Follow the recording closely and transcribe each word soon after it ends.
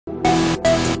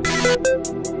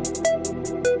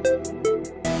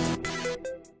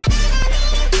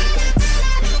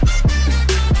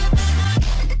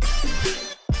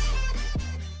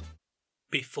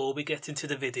Before we get into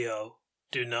the video,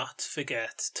 do not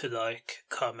forget to like,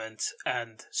 comment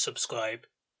and subscribe.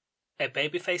 A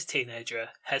babyface teenager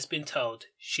has been told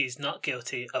she's not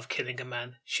guilty of killing a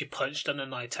man she punched on a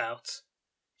night out.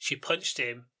 She punched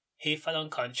him, he fell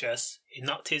unconscious, he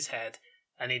knocked his head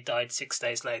and he died 6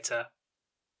 days later.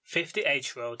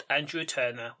 58-year-old Andrew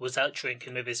Turner was out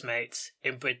drinking with his mates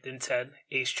in Bridlington,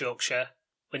 East Yorkshire,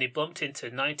 when he bumped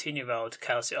into 19-year-old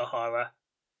Kelsea O'Hara.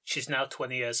 She's now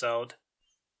 20 years old.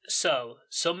 So,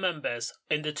 some members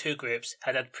in the two groups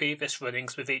had previous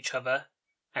run-ins with each other,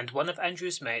 and one of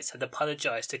Andrew's mates had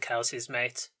apologised to Kelsea's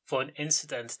mate for an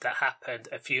incident that happened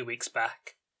a few weeks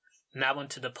back. Now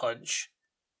onto the punch.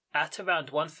 At around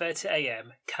 1:30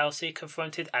 a.m, Kelsea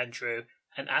confronted Andrew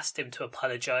and asked him to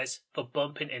apologise for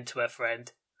bumping into her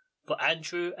friend, but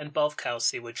Andrew and both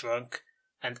Kelsea were drunk,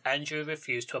 and Andrew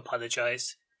refused to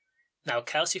apologise. Now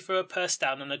Kelsea threw her purse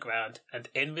down on the ground, and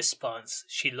in response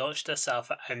she launched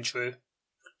herself at Andrew.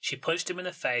 She punched him in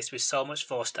the face with so much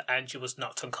force that Andrew was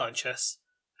knocked unconscious.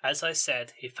 As I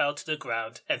said, he fell to the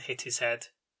ground and hit his head.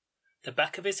 The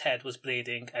back of his head was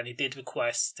bleeding and he did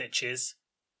require stitches.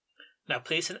 Now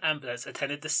police and ambulance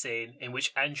attended the scene, in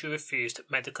which Andrew refused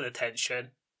medical attention.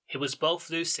 He was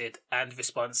both lucid and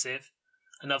responsive,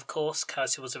 and of course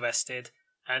Kelsea was arrested,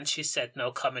 and she said no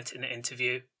comment in the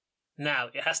interview. Now,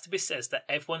 it has to be said that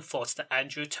everyone thought that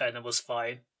Andrew Turner was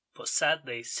fine, but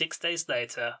sadly, 6 days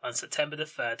later, on September the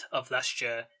 3rd of last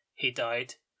year, he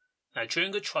died. Now,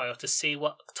 during a trial to see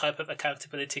what type of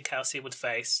accountability Kelsea would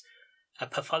face, a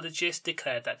pathologist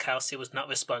declared that Kelsea was not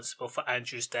responsible for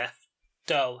Andrew's death,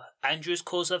 though Andrew's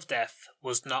cause of death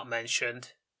was not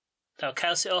mentioned. Now,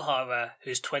 Kelsea O'Hara,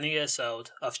 who's 20 years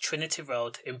old, of Trinity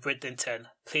Road in Bridlington,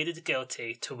 pleaded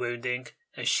guilty to wounding,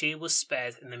 and she was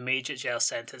spared an immediate jail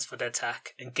sentence for the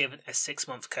attack and given a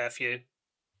 6-month curfew.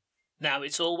 Now,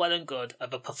 it's all well and good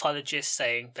of a pathologist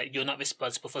saying that you're not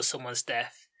responsible for someone's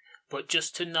death, but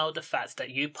just to know the fact that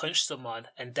you punched someone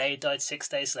and they died 6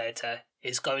 days later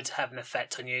is going to have an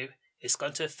effect on you. It's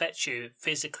going to affect you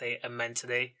physically and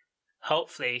mentally.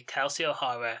 Hopefully, Kelsea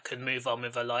O'Hara can move on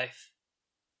with her life.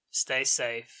 Stay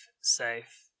safe.